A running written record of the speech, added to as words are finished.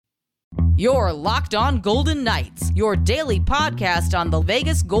You're Locked On Golden Knights, your daily podcast on the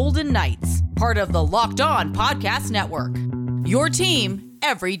Vegas Golden Knights, part of the Locked On Podcast Network. Your team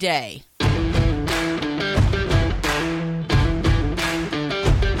every day.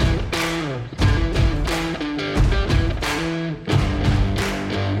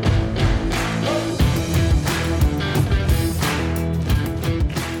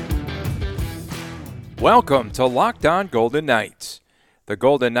 Welcome to Locked On Golden Knights. The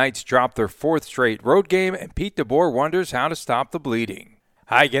Golden Knights dropped their fourth straight road game, and Pete DeBoer wonders how to stop the bleeding.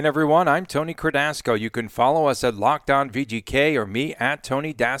 Hi again, everyone. I'm Tony Cardasco. You can follow us at Locked On VGK or me at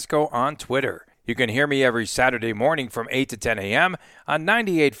Tony Dasco on Twitter. You can hear me every Saturday morning from 8 to 10 a.m. on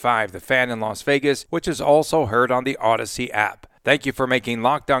 98.5 The Fan in Las Vegas, which is also heard on the Odyssey app. Thank you for making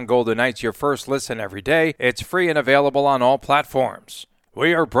Locked On Golden Knights your first listen every day. It's free and available on all platforms.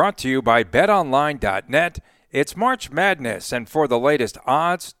 We are brought to you by BetOnline.net. It's March Madness, and for the latest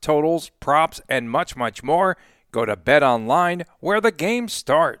odds, totals, props, and much, much more, go to BetOnline, where the game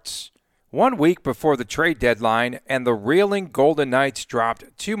starts. 1 week before the trade deadline, and the reeling Golden Knights dropped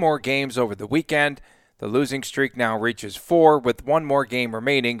 2 more games over the weekend. The losing streak now reaches 4, with 1 more game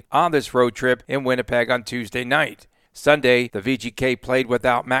remaining on this road trip in Winnipeg on Tuesday night. Sunday, the VGK played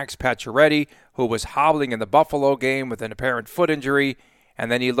without Max Pacioretty, who was hobbling in the Buffalo game with an apparent foot injury, and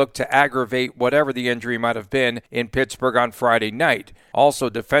then he looked to aggravate whatever the injury might have been in Pittsburgh on Friday night. Also,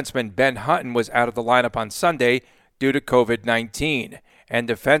 defenseman Ben Hutton was out of the lineup on Sunday due to COVID-19. And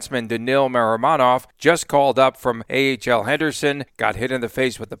defenseman Danil Maramanov just called up from AHL Henderson, got hit in the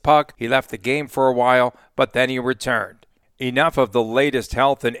face with the puck. He left the game for a while, but then he returned. Enough of the latest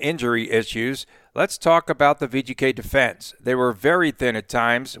health and injury issues. Let's talk about the VGK defense. They were very thin at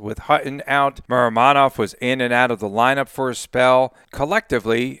times, with Hutton out. Maramanov was in and out of the lineup for a spell.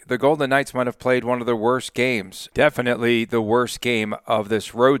 Collectively, the Golden Knights might have played one of their worst games. Definitely the worst game of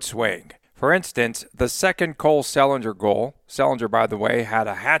this road swing. For instance, the second Cole Sellinger goal. Sellinger, by the way, had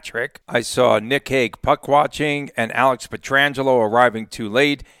a hat trick. I saw Nick Hague puck watching and Alex Pietrangelo arriving too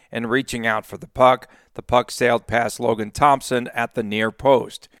late and reaching out for the puck. The puck sailed past Logan Thompson at the near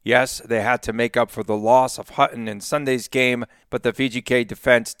post. Yes, they had to make up for the loss of Hutton in Sunday's game, but the VGK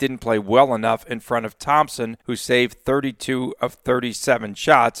defense didn't play well enough in front of Thompson, who saved 32 of 37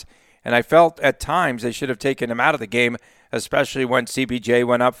 shots, and I felt at times they should have taken him out of the game, especially when CBJ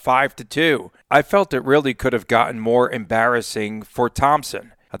went up 5-2. I felt it really could have gotten more embarrassing for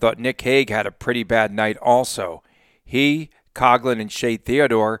Thompson. I thought Nick Hague had a pretty bad night also. He, Coghlan, and Shea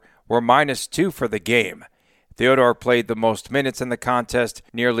Theodore were -2 for the game. Theodore played the most minutes in the contest,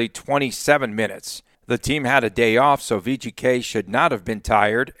 nearly 27 minutes. The team had a day off, so VGK should not have been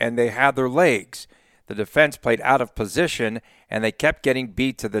tired, and they had their legs. The defense played out of position, and they kept getting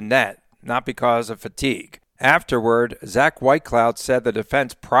beat to the net, not because of fatigue. Afterward, Zach Whitecloud said the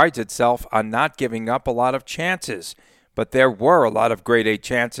defense prides itself on not giving up a lot of chances, but there were a lot of grade A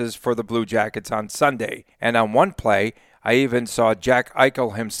chances for the Blue Jackets on Sunday, and on one play, I even saw Jack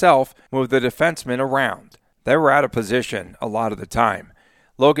Eichel himself move the defenseman around. They were out of position a lot of the time.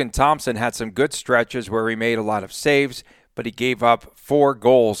 Logan Thompson had some good stretches where he made a lot of saves, but he gave up 4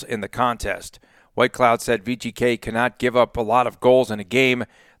 goals in the contest. Whitecloud said VGK cannot give up a lot of goals in a game.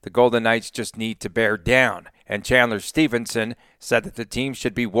 The Golden Knights just need to bear down. And Chandler Stevenson said that the team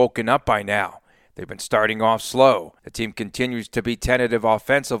should be woken up by now. They've been starting off slow. The team continues to be tentative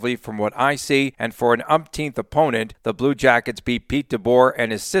offensively from what I see, and for an umpteenth opponent, the Blue Jackets beat Pete DeBoer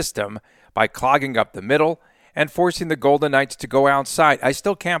and his system by clogging up the middle and forcing the Golden Knights to go outside. I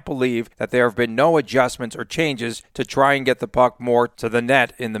still can't believe that there have been no adjustments or changes to try and get the puck more to the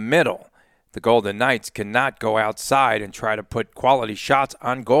net in the middle. The Golden Knights cannot go outside and try to put quality shots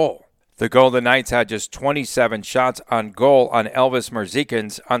on goal. The Golden Knights had just 27 shots on goal on Elvis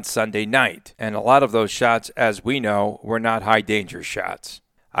Merzlikins on Sunday night, and a lot of those shots, as we know, were not high-danger shots.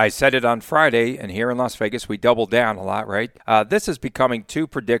 I said it on Friday, and here in Las Vegas we double down a lot, right? This is becoming too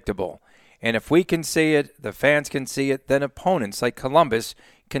predictable, and if we can see it, the fans can see it, then opponents like Columbus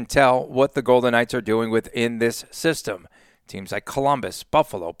can tell what the Golden Knights are doing within this system. Teams like Columbus,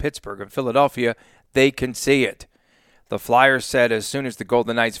 Buffalo, Pittsburgh, and Philadelphia, they can see it. The Flyers said as soon as the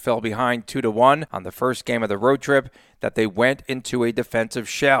Golden Knights fell behind 2-1 on the first game of the road trip that they went into a defensive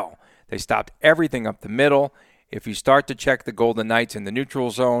shell. They stopped everything up the middle. If you start to check the Golden Knights in the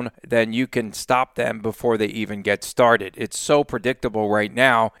neutral zone, then you can stop them before they even get started. It's so predictable right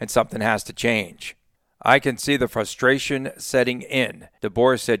now, and something has to change. I can see the frustration setting in.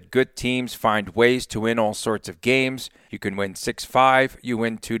 DeBoer said good teams find ways to win all sorts of games. You can win 6-5, you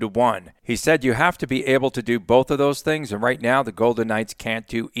win 2-1. He said you have to be able to do both of those things, and right now the Golden Knights can't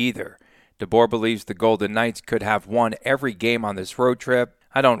do either. DeBoer believes the Golden Knights could have won every game on this road trip.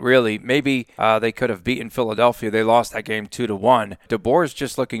 I don't really. Maybe they could have beaten Philadelphia. They lost that game 2-1. DeBoer's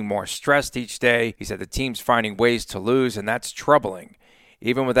just looking more stressed each day. He said the team's finding ways to lose, and that's troubling.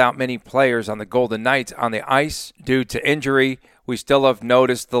 Even without many players on the Golden Knights on the ice due to injury, we still have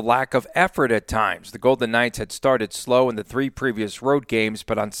noticed the lack of effort at times. The Golden Knights had started slow in the 3 previous road games,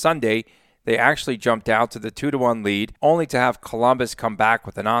 but on Sunday, they actually jumped out to the 2-1 lead, only to have Columbus come back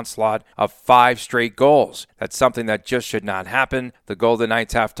with an onslaught of 5 straight goals. That's something that just should not happen. The Golden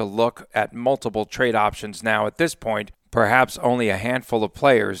Knights have to look at multiple trade options now at this point. Perhaps only a handful of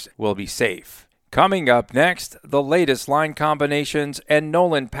players will be safe. Coming up next, the latest line combinations, and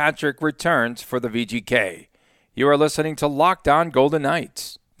Nolan Patrick returns for the VGK. You are listening to Locked On Golden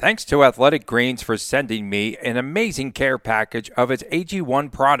Knights. Thanks to Athletic Greens for sending me an amazing care package of its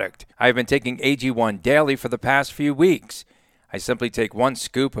AG1 product. I've been taking AG1 daily for the past few weeks. I simply take 1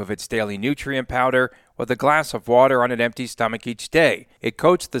 scoop of its daily nutrient powder with a glass of water on an empty stomach each day. It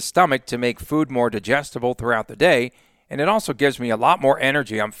coats the stomach to make food more digestible throughout the day, and it also gives me a lot more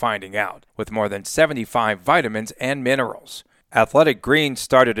energy, I'm finding out, with more than 75 vitamins and minerals. Athletic Greens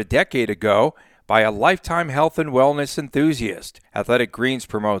started a decade ago by a lifetime health and wellness enthusiast. Athletic Greens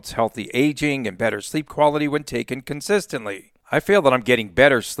promotes healthy aging and better sleep quality when taken consistently. I feel that I'm getting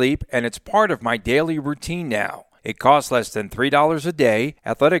better sleep, and it's part of my daily routine now. It costs less than $3 a day.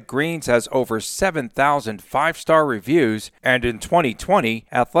 Athletic Greens has over 7,000 5-star reviews, and in 2020,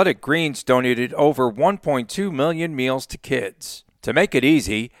 Athletic Greens donated over 1.2 million meals to kids. To make it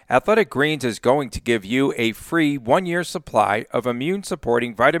easy, Athletic Greens is going to give you a free 1-year supply of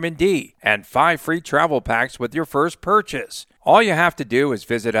immune-supporting vitamin D and 5 free travel packs with your first purchase. All you have to do is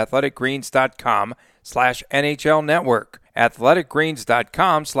visit athleticgreens.com/NHL Network.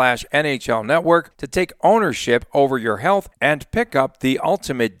 athleticgreens.com/NHL Network to take ownership over your health and pick up the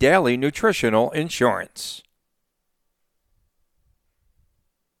ultimate daily nutritional insurance.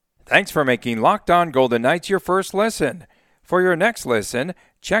 Thanks for making Locked On Golden Knights your first listen. For your next listen,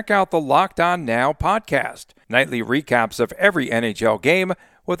 check out the Locked On Now podcast. Nightly recaps of every NHL game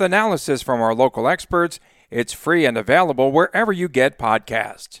with analysis from our local experts. It's free and available wherever you get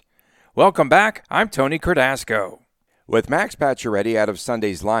podcasts. Welcome back. I'm Tony Cardasco. With Max Pacioretty out of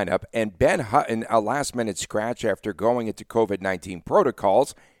Sunday's lineup and Ben Hutton a last-minute scratch after going into COVID-19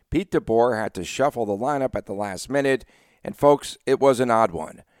 protocols, Pete DeBoer had to shuffle the lineup at the last minute, and folks, it was an odd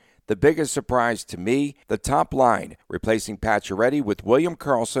one. The biggest surprise to me, the top line, replacing Pacioretty with William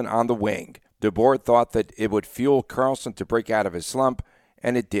Karlsson on the wing. DeBoer thought that it would fuel Karlsson to break out of his slump,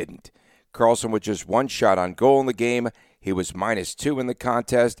 and it didn't. Karlsson with just 1 shot on goal in the game. He was -2 in the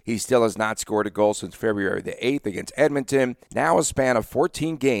contest. He still has not scored a goal since February the 8th against Edmonton. Now a span of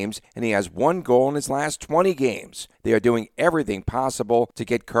 14 games, and he has 1 goal in his last 20 games. They are doing everything possible to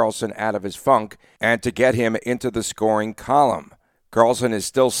get Karlsson out of his funk and to get him into the scoring column. Karlsson is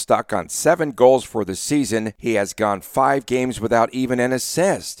still stuck on 7 goals for the season. He has gone 5 games without even an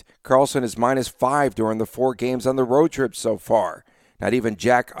assist. Karlsson is -5 during the 4 games on the road trip so far. Not even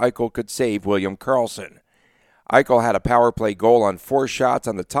Jack Eichel could save William Karlsson. Eichel had a power play goal on 4 shots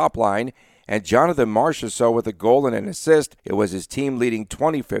on the top line, and Jonathan Marchessault with a goal and an assist. It was his team-leading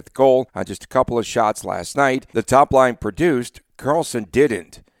 25th goal on just a couple of shots last night. The top line produced, Karlsson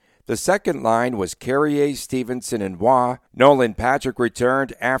didn't. The second line was Carrier, Stevenson, and Waugh. Nolan Patrick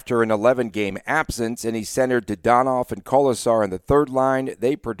returned after an 11-game absence, and he centered Dadonov and Kolesar in the third line.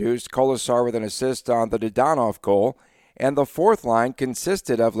 They produced, Kolesar with an assist on the Dadonov goal. And the fourth line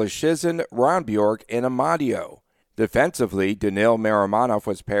consisted of Leschyshyn, Ronbjork, and Amadio. Defensively, Daniil Marimanov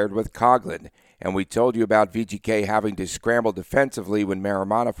was paired with Coghlan, and we told you about VGK having to scramble defensively when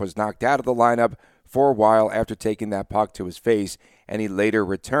Marimanov was knocked out of the lineup for a while after taking that puck to his face, and he later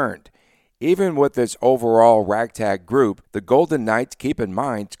returned. Even with this overall ragtag group, the Golden Knights, keep in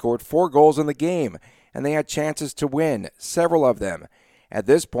mind, scored 4 goals in the game, and they had chances to win, several of them. At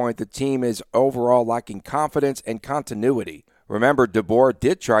this point, the team is overall lacking confidence and continuity. Remember, DeBoer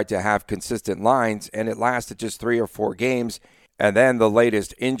did try to have consistent lines, and it lasted just 3 or 4 games, and then the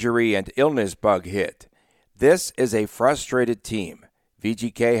latest injury and illness bug hit. This is a frustrated team.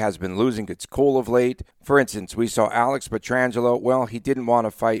 VGK has been losing its cool of late. For instance, we saw Alex Pietrangelo. Well, he didn't want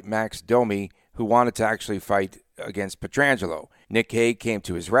to fight Max Domi, who wanted to actually fight against Pietrangelo. Nick Hague came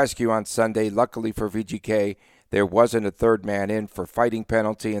to his rescue on Sunday. Luckily for VGK, there wasn't a third man in for fighting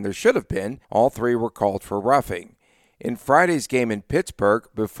penalty, and there should have been. All 3 were called for roughing. In Friday's game in Pittsburgh,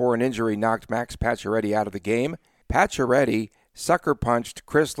 before an injury knocked Max Pacioretty out of the game, Pacioretty sucker-punched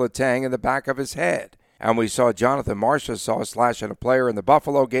Chris Letang in the back of his head. And we saw Jonathan Marchessault slash at a player in the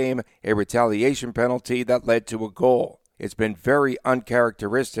Buffalo game, a retaliation penalty that led to a goal. It's been very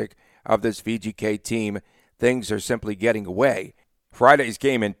uncharacteristic of this VGK team. Things are simply getting away. Friday's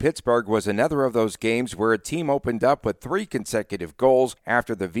game in Pittsburgh was another of those games where a team opened up with 3 consecutive goals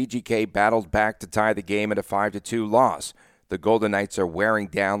after the VGK battled back to tie the game at a 5-2 loss. The Golden Knights are wearing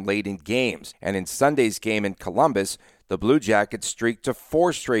down late in games, and in Sunday's game in Columbus, the Blue Jackets streaked to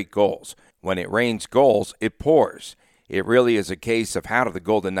 4 straight goals. When it rains goals, it pours. It really is a case of how do the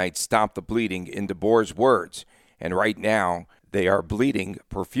Golden Knights stop the bleeding, in DeBoer's words. And right now, they are bleeding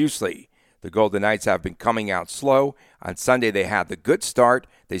profusely. The Golden Knights have been coming out slow. On Sunday, they had the good start.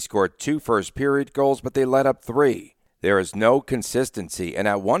 They scored 2 first-period goals, but they let up 3. There is no consistency, and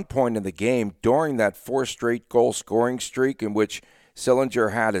at one point in the game, during that 4 straight goal-scoring streak in which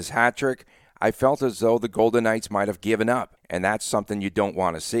Sillinger had his hat trick, I felt as though the Golden Knights might have given up, and that's something you don't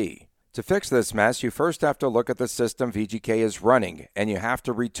want to see. To fix this mess, you first have to look at the system VGK is running, and you have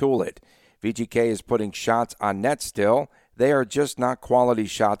to retool it. VGK is putting shots on net still. They are just not quality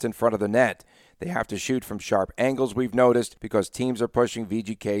shots in front of the net. They have to shoot from sharp angles, we've noticed, because teams are pushing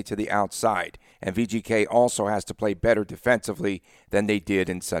VGK to the outside. And VGK also has to play better defensively than they did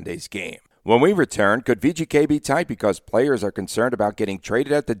in Sunday's game. When we return, could VGK be tight because players are concerned about getting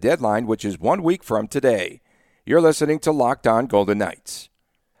traded at the deadline, which is 1 week from today? You're listening to Locked On Golden Knights.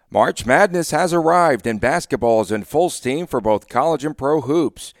 March Madness has arrived, and basketball is in full steam for both college and pro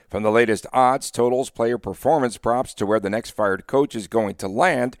hoops. From the latest odds, totals, player performance props to where the next fired coach is going to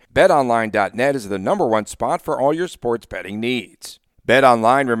land, BetOnline.net is the #1 spot for all your sports betting needs.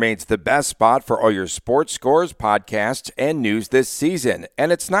 BetOnline remains the best spot for all your sports scores, podcasts, and news this season.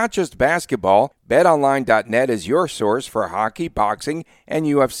 And it's not just basketball. BetOnline.net is your source for hockey, boxing, and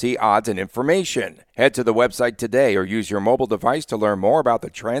UFC odds and information. Head to the website today or use your mobile device to learn more about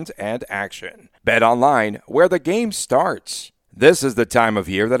the trends and action. BetOnline, where the game starts. This is the time of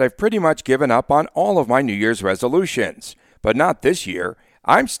year that I've pretty much given up on all of my New Year's resolutions. But not this year.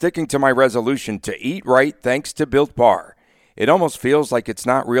 I'm sticking to my resolution to eat right thanks to Built Bar. It almost feels like it's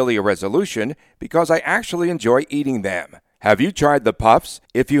not really a resolution because I actually enjoy eating them. Have you tried the Puffs?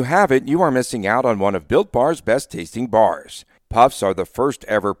 If you haven't, you are missing out on one of Built Bar's best-tasting bars. Puffs are the first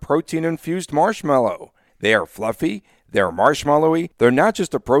ever protein-infused marshmallow. They are fluffy, they're marshmallowy, they're not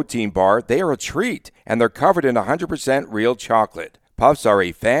just a protein bar, they are a treat, and they're covered in 100% real chocolate. Puffs are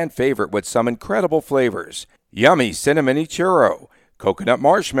a fan favorite with some incredible flavors. Yummy cinnamony churro, coconut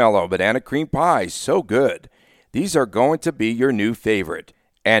marshmallow, banana cream pie, so good. These are going to be your new favorite.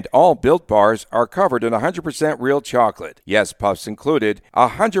 And all Built Bars are covered in 100% real chocolate. Yes, Puffs included,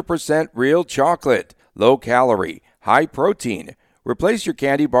 100% real chocolate. Low calorie, high protein. Replace your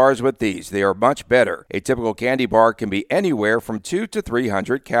candy bars with these. They are much better. A typical candy bar can be anywhere from 200 to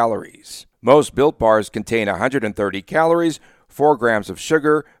 300 calories. Most Built Bars contain 130 calories, 4 grams of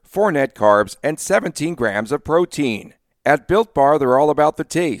sugar, 4 net carbs, and 17 grams of protein. At Built Bar, they're all about the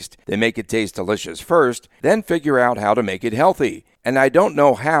taste. They make it taste delicious first, then figure out how to make it healthy. And I don't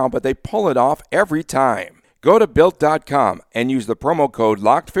know how, but they pull it off every time. Go to Built.com and use the promo code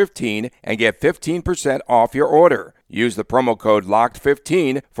LOCKED15 and get 15% off your order. Use the promo code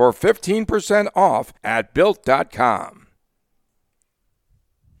LOCKED15 for 15% off at Built.com.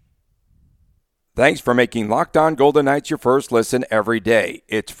 Thanks for making Locked On Golden Knights your first listen every day.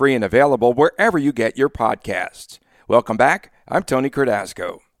 It's free and available wherever you get your podcasts. Welcome back. I'm Tony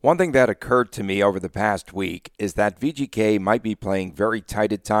Cardasco. One thing that occurred to me over the past week is that VGK might be playing very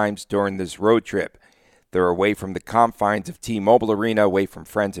tight at times during this road trip. They're away from the confines of T-Mobile Arena, away from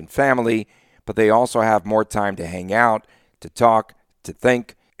friends and family, but they also have more time to hang out, to talk, to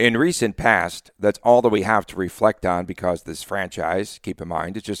think. In recent past, that's all that we have to reflect on because this franchise, keep in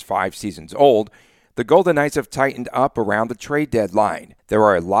mind, is just 5 seasons old. The Golden Knights have tightened up around the trade deadline. There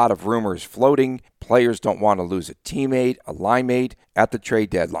are a lot of rumors floating. Players don't want to lose a teammate, a line mate at the trade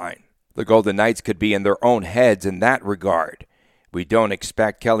deadline. The Golden Knights could be in their own heads in that regard. We don't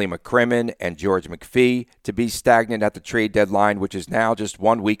expect Kelly McCrimmon and George McPhee to be stagnant at the trade deadline, which is now just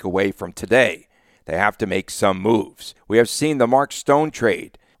 1 week away from today. They have to make some moves. We have seen the Mark Stone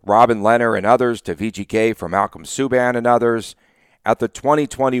trade, Robin Lehner and others to VGK for Malcolm Subban and others. At the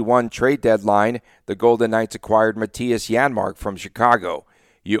 2021 trade deadline, the Golden Knights acquired Matthias Janmark from Chicago.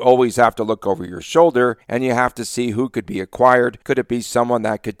 You always have to look over your shoulder, and you have to see who could be acquired. Could it be someone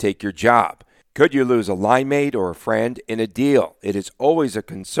that could take your job? Could you lose a line mate or a friend in a deal? It is always a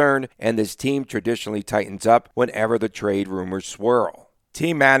concern, and this team traditionally tightens up whenever the trade rumors swirl.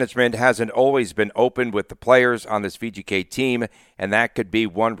 Team management hasn't always been open with the players on this VGK team, and that could be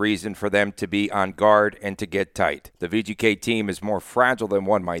one reason for them to be on guard and to get tight. The VGK team is more fragile than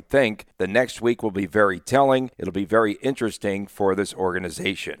one might think. The next week will be very telling. It'll be very interesting for this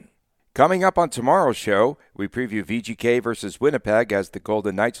organization. Coming up on tomorrow's show, we preview VGK versus Winnipeg as the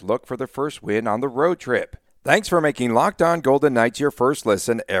Golden Knights look for the first win on the road trip. Thanks for making Locked On Golden Knights your first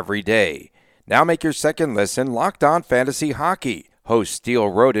listen every day. Now make your second listen Locked On Fantasy Hockey. Hosts Steele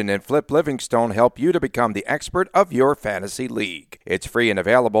Roden and Flip Livingstone help you to become the expert of your fantasy league. It's free and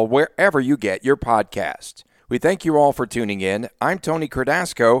available wherever you get your podcasts. We thank you all for tuning in. I'm Tony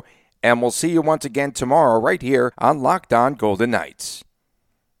Cardasco, and we'll see you once again tomorrow right here on Locked On Golden Knights.